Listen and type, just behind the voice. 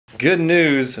good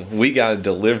news, we got a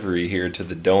delivery here to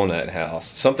the donut house.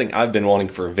 Something I've been wanting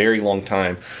for a very long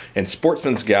time. And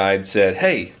Sportsman's Guide said,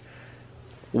 hey,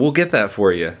 we'll get that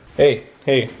for you. Hey,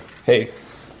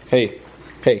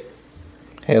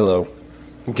 hello.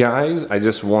 Guys, I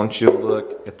just want you to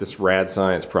look at this rad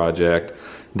science project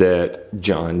that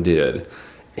John did.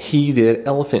 He did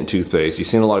elephant toothpaste. You've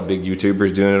seen a lot of big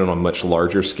YouTubers doing it on a much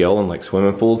larger scale in like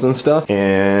swimming pools and stuff.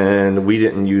 And we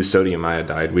didn't use sodium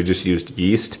iodide. We just used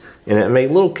yeast, and it made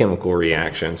little chemical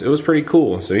reactions. It was pretty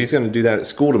cool. So he's gonna do that at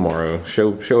school tomorrow.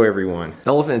 Show everyone.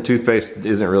 Elephant toothpaste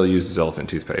isn't really used as elephant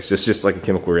toothpaste. It's just like a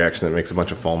chemical reaction that makes a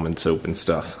bunch of foam and soap and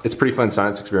stuff. It's a pretty fun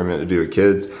science experiment to do with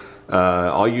kids.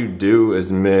 All you do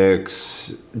is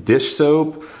mix dish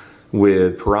soap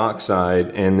with peroxide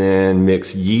and then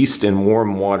mix yeast and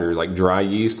warm water, like dry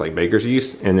yeast, like baker's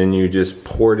yeast, and then you just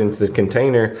pour it into the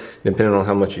container. Depending on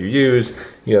how much you use,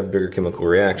 you have bigger chemical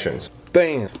reactions.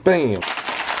 Bam, bam.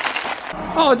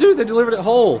 Oh dude, they delivered it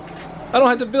whole. I don't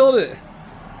have to build it.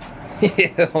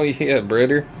 Yeah, oh yeah,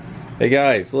 brother. Hey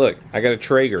guys, look, I got a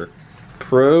Traeger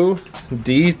Pro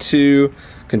D2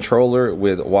 controller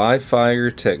with Wi-Fi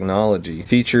technology.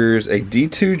 Features a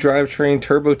D2 drivetrain,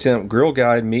 turbo temp, grill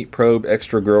guide, meat probe,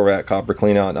 extra grill rack, copper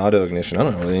clean out, and auto ignition. I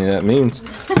don't know what any of that means.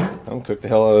 I'm gonna cook the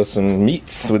hell out of some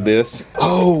meats with this.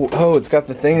 Oh, it's got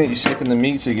the thing that you stick in the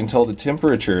meat so you can tell the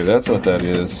temperature. That's what that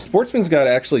is. Sportsman's Guide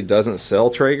actually doesn't sell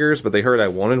Traegers, but they heard I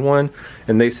wanted one,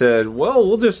 and they said, well,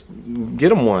 we'll just get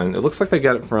them one. It looks like they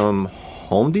got it from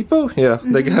Home Depot? Yeah,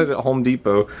 they got it at Home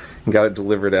Depot and got it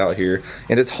delivered out here.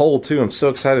 And it's whole too. I'm so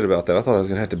excited about that. I thought I was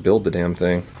gonna have to build the damn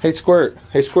thing. Hey Squirt,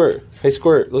 hey Squirt, hey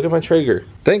Squirt, look at my Traeger.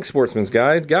 Thanks Sportsman's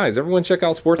Guide. Guys, everyone check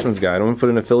out Sportsman's Guide. I'm gonna put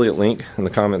an affiliate link in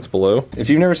the comments below. If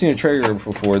you've never seen a Traeger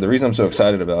before, the reason I'm so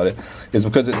excited about it is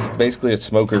because it's basically a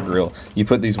smoker grill. You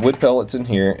put these wood pellets in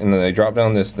here and then they drop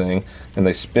down this thing and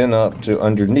they spin up to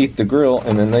underneath the grill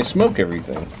and then they smoke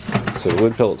everything. So the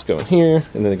wood pellets go in here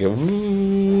and then they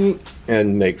go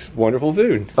and makes wonderful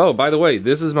food. Oh, by the way,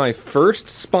 this is my first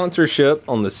sponsorship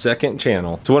on the second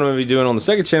channel. So what I'm gonna be doing on the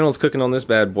second channel is cooking on this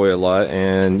bad boy a lot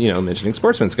and, you know, mentioning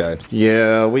Sportsman's Guide.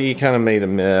 Yeah, we kind of made a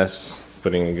mess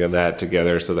putting that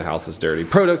together so the house is dirty.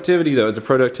 Productivity though, it's a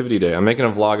productivity day. I'm making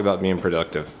a vlog about being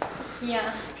productive.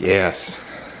 Yeah. Yes.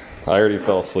 I already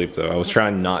fell asleep though. I was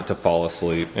trying not to fall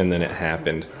asleep and then it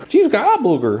happened. Jeeves got eye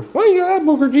booger. Why you got eye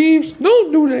booger, Jeeves?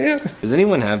 Don't do that. Does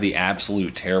anyone have the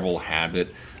absolute terrible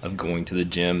habit of going to the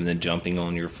gym and then jumping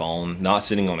on your phone? Not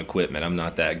sitting on equipment, I'm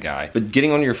not that guy. But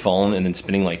getting on your phone and then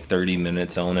spending like 30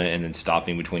 minutes on it and then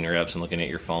stopping between your reps and looking at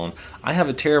your phone. I have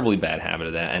a terribly bad habit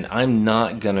of that and I'm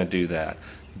not gonna do that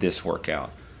this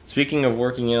workout. Speaking of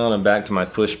working out, I'm back to my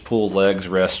push-pull legs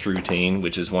rest routine,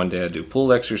 which is one day I do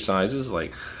pull exercises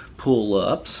like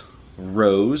pull-ups,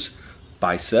 rows,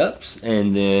 biceps,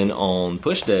 and then on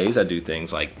push days I do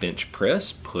things like bench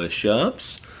press,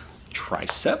 push-ups,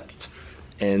 triceps,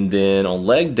 and then on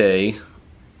leg day,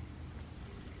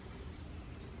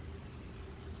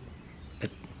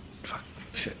 fuck,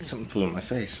 shit, something flew in my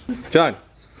face. John.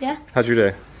 Yeah? How's your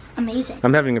day? Amazing.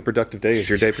 I'm having a productive day. Is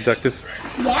your day productive?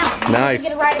 Yeah. Nice.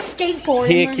 I'm gonna ride a skateboard.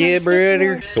 Heck yeah,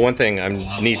 brother. So one thing I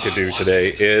need to do today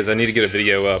is I need to get a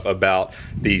video up about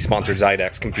the sponsored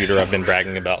Zydex computer I've been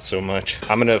bragging about so much.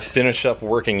 I'm gonna finish up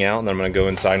working out and then I'm gonna go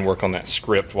inside and work on that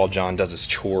script while John does his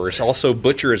chores. Also,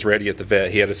 Butcher is ready at the vet.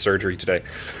 He had a surgery today.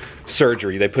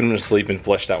 They put him to sleep and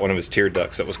flushed out one of his tear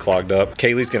ducts that was clogged up.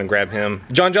 Kaylee's gonna grab him.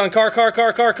 John,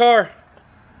 car.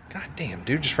 God damn,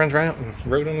 dude just runs right out and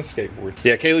rode on a skateboard.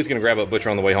 Yeah, Kaylee's gonna grab up Butcher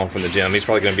on the way home from the gym. He's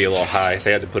probably gonna be a little high.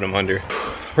 They had to put him under.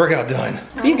 Workout done.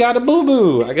 He got a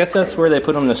boo-boo. I guess that's where they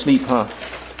put him to sleep, huh?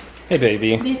 Hey,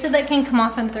 baby. They said that can come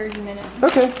off in 30 minutes.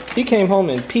 Okay. He came home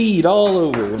and peed all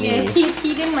over me. Yeah, he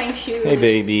peed in my shoes. Hey,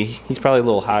 baby. He's probably a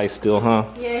little high still, huh?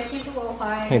 Yeah, he's a little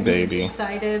high. Hey, baby. He's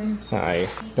excited. Hi.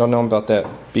 Y'all know about that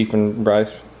beef and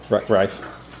rice? Rice.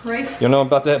 Rice? You know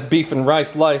about that beef and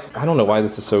rice life? I don't know why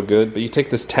this is so good, but you take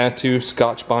this Tattoo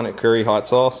Scotch Bonnet Curry hot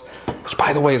sauce, which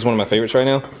by the way is one of my favorites right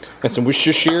now, and some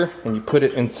Worcestershire, and you put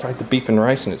it inside the beef and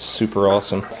rice, and it's super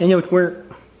awesome. Hey, yo, Squirt.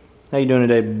 How you doing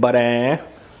today, buddy?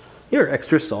 You're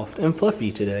extra soft and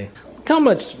fluffy today. Look how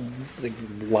much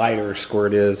lighter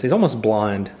Squirt is. He's almost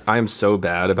blind. I am so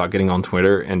bad about getting on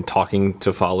Twitter and talking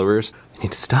to followers. I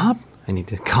need to stop. I need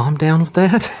to calm down with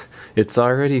that. It's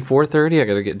already 4:30. I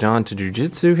gotta get John to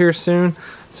jujitsu here soon.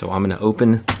 So I'm gonna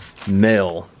open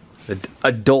mail.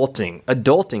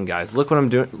 Adulting, guys. Look what I'm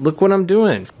doing. Look what I'm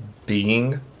doing.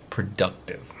 Being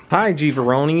productive. Hi,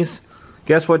 G-Veronis.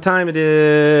 Guess what time it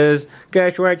is?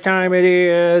 Guess what time it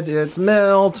is? It's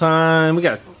mail time. We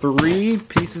got 3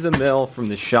 pieces of mail from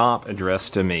the shop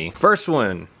addressed to me. First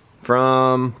one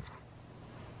from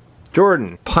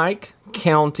Jordan, Pike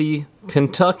County,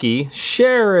 Kentucky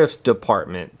Sheriff's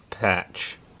Department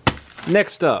patch.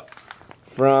 Next up,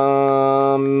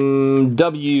 from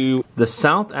W, the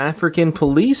South African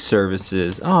Police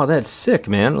Services. Oh, that's sick,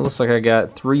 man. It looks like I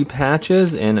got 3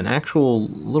 patches and an actual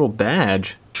little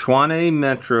badge. Tshwane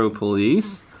Metro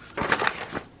Police,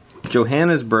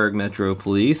 Johannesburg Metro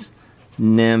Police,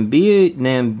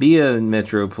 Namibia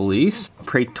Metro Police,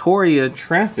 Pretoria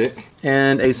Traffic,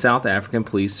 and a South African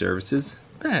Police Services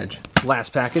badge.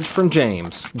 Last package from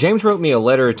James. James wrote me a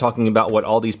letter talking about what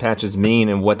all these patches mean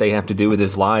and what they have to do with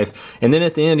his life. And then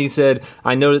at the end he said,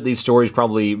 I know that these stories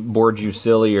probably bored you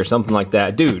silly or something like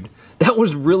that. Dude, that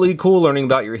was really cool learning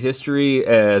about your history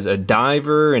as a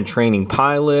diver and training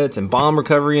pilots and bomb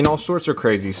recovery and all sorts of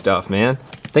crazy stuff, man.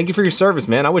 Thank you for your service,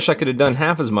 man. I wish I could have done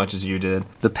half as much as you did.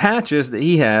 The patches that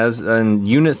he has and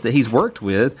units that he's worked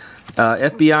with,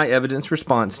 FBI Evidence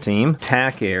Response Team,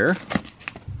 TAC Air,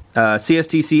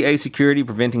 CSTCA Security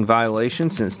Preventing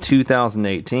Violations since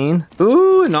 2018.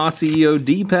 Ooh, an Aussie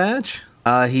EOD patch.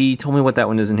 He told me what that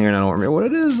one is in here and I don't remember what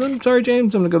it is. I'm sorry,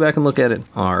 James. I'm gonna go back and look at it.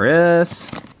 RS.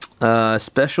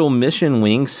 Special Mission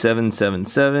Wing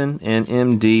 777 and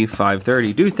MD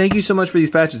 530. Dude, thank you so much for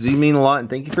these patches. These mean a lot, and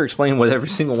thank you for explaining what every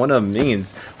single one of them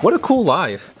means. What a cool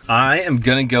life. I am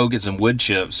gonna go get some wood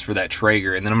chips for that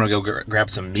Traeger, and then I'm gonna go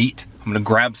grab some meat. I'm gonna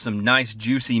grab some nice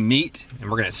juicy meat, and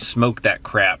we're gonna smoke that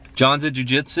crap. John's at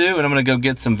jiu-jitsu, and I'm gonna go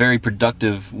get some very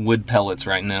productive wood pellets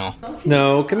right now.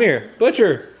 No, come here.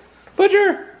 Butcher!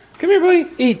 Butcher! Come here, buddy.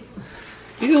 Eat.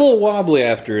 He's a little wobbly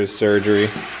after his surgery.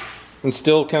 And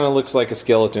still kind of looks like a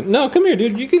skeleton. No, come here,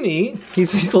 dude. You can eat.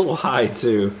 He's a little high,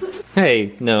 too.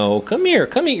 Hey, no. Come here.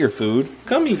 Come eat your food.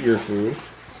 Come eat your food.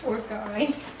 Poor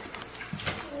guy.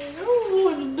 I don't know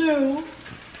what to do.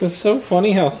 It's so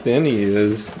funny how thin he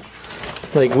is.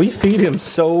 Like, we feed him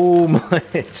so much.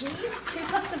 He eats 2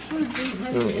 cups of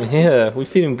food. Yeah, we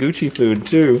feed him Gucci food,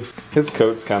 too. His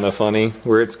coat's kind of funny,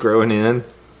 where it's growing in.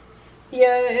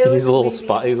 Yeah, He's a little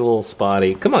spot. He's a little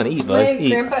spotty. Come on, eat, bud. My Eat.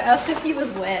 grandpa asked if he was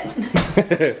wet.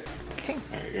 Okay.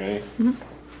 Okay. Alright,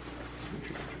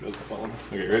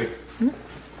 you ready? Okay, ready?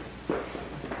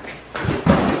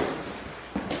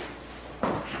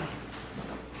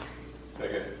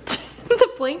 Okay. The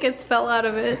blankets fell out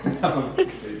of it. Come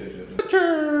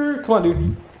on,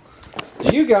 dude.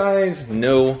 Do you guys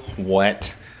know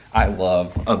what I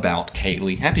love about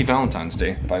Kaylee? Happy Valentine's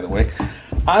Day, by the way.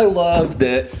 I love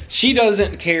that she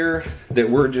doesn't care that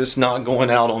we're just not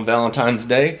going out on Valentine's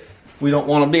Day. We don't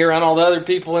want to be around all the other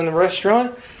people in the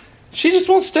restaurant. She just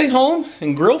wants to stay home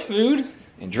and grill food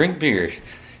and drink beer.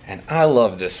 And I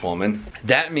love this woman.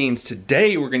 That means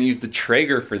today we're gonna use the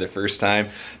Traeger for the first time.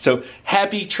 So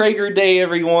happy Traeger Day,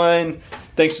 everyone.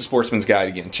 Thanks to Sportsman's Guide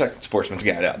again. Check Sportsman's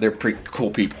Guide out. They're pretty cool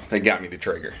people. They got me the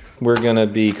Traeger. We're gonna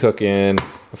be cooking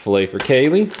a filet for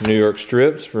Kaylee, New York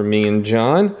strips for me and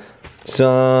John,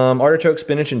 some artichoke,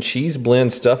 spinach, and cheese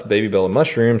blend stuffed baby bella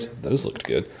mushrooms. Those looked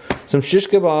good. Some shish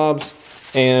kebabs,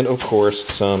 and of course,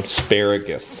 some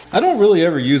asparagus. I don't really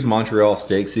ever use Montreal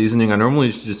steak seasoning. I normally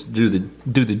just do the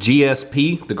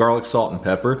GSP, the garlic, salt, and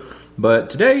pepper. But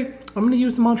today, I'm gonna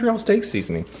use the Montreal steak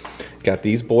seasoning. Got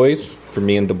these boys for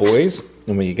me and the boys,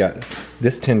 and we got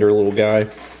this tender little guy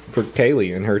for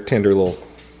Kaylee and her tender little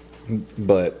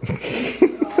butt.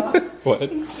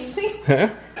 What? Huh?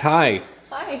 Hi.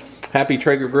 Hi. Happy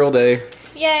Traeger Grill Day.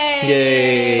 Yay.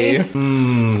 Yay. I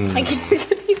can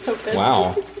get these open.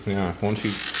 Wow. Yeah, why don't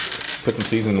you put some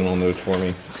seasoning on those for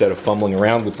me instead of fumbling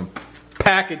around with some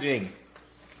packaging.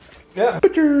 Yeah.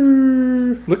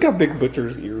 Butcher. Look how big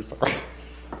Butcher's ears are.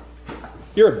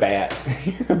 You're a bat.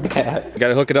 You're a bat.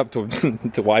 Gotta hook it up to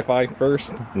Wi-Fi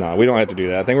first. No, we don't have to do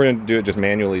that. I think we're gonna do it just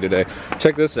manually today.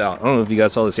 Check this out. I don't know if you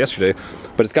guys saw this yesterday,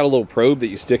 but it's got a little probe that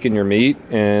you stick in your meat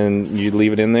and you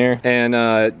leave it in there, and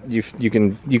you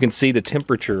can see the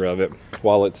temperature of it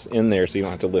while it's in there, so you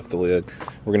don't have to lift the lid.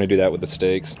 We're gonna do that with the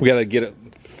steaks. We gotta get it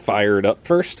fired up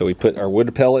first, so we put our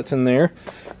wood pellets in there,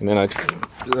 and then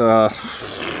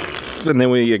and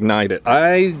then we ignite it.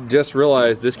 I just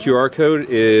realized this QR code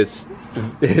is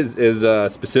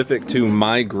specific to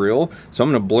my grill, so I'm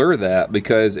gonna blur that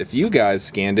because if you guys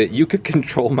scanned it, you could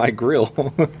control my grill.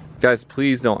 Guys,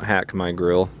 please don't hack my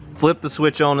grill. Flip the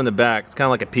switch on in the back. It's kind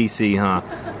of like a PC, huh?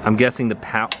 I'm guessing the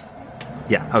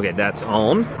yeah, okay, that's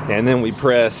on. And then we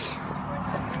press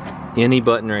any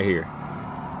button right here.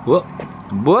 Whoop,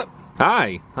 whoop.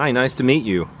 Hi, nice to meet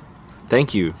you.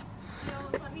 Thank you.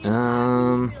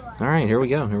 All right, here we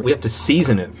go. We have to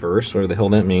season it first, whatever the hell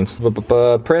that means.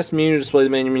 Press menu to display the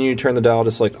menu, turn the dial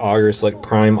to select auger, select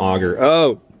prime auger.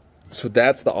 Oh, so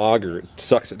that's the auger. It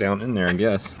sucks it down in there, I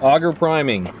guess. Auger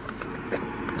priming.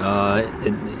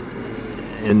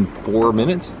 in 4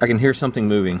 minutes. I can hear something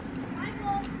moving.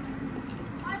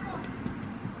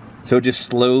 So it just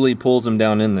slowly pulls them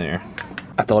down in there.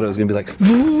 I thought it was gonna be like,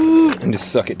 and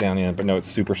just suck it down in, but no, it's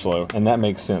super slow. And that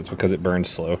makes sense because it burns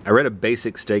slow. I read a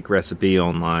basic steak recipe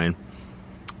online.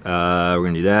 We're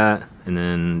gonna do that, and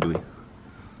then do we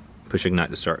push ignite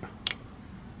to start.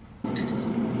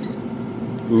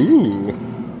 Ooh.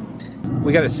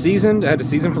 We got it seasoned. I had to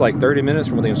season for like 30 minutes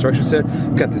from what the instructions said.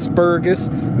 We got the asparagus,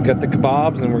 we got the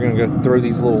kebabs, and we're gonna go throw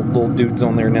these little dudes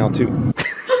on there now too.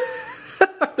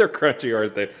 They're crunchy,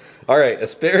 aren't they? All right,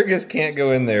 asparagus can't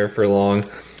go in there for long.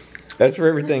 As for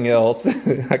everything else,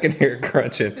 I can hear it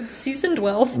crunching. It's seasoned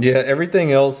well. Yeah,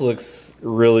 everything else looks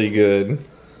really good.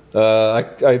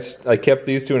 I kept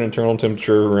these to an internal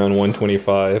temperature around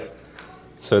 125.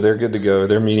 So they're good to go.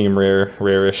 They're medium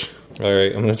rare-ish. All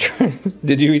right, I'm gonna try.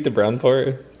 Did you eat the brown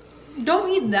part? Don't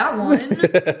eat that one.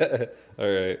 All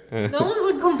right. That one's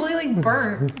like completely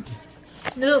burnt.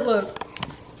 Look.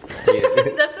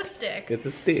 Yeah. That's a stick. It's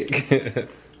a stick.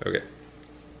 Okay.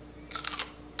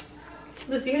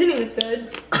 The seasoning is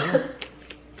good.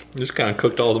 Just kind of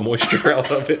cooked all the moisture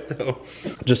out of it though.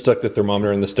 Just stuck the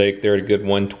thermometer in the steak. They're at a good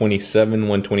 127,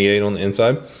 128 on the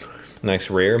inside. Nice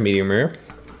rare, medium rare.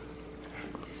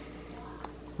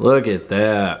 Look at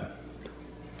that.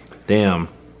 Damn.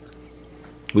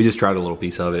 We just tried a little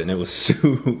piece of it and it was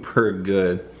super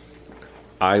good.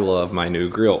 I love my new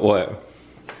grill. What?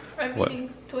 I'm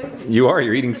eating twigs.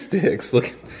 You're eating sticks.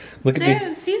 Look at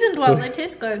They're seasoned well, they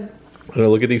taste good.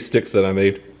 Look at these sticks that I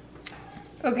made.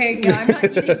 Okay, yeah, I'm not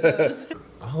eating those.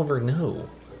 Oliver, no.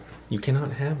 You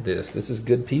cannot have this. This is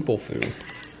good people food.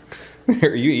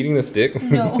 Are you eating the stick?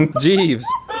 No. Jeeves.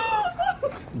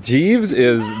 Jeeves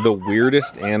is the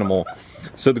weirdest animal.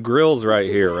 So the grill's right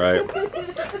here, right?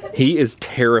 He is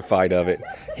terrified of it.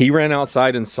 He ran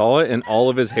outside and saw it, and all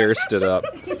of his hair stood up.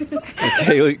 And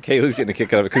Kaylee's getting a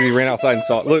kick out of it because he ran outside and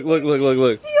saw it. Look. He almost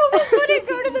wouldn't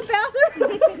go to the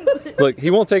bathroom. Look, he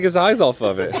won't take his eyes off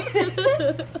of it.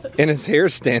 And his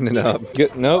hair's standing up.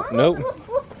 Nope.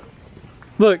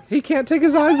 Look, he can't take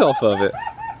his eyes off of it.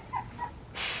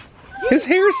 His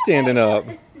hair's standing up.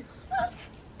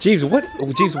 Jeeves, what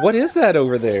is that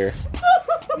over there?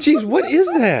 Jeeves, what is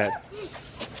that?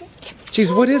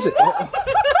 Jeeves, what is it?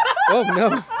 Oh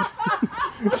no.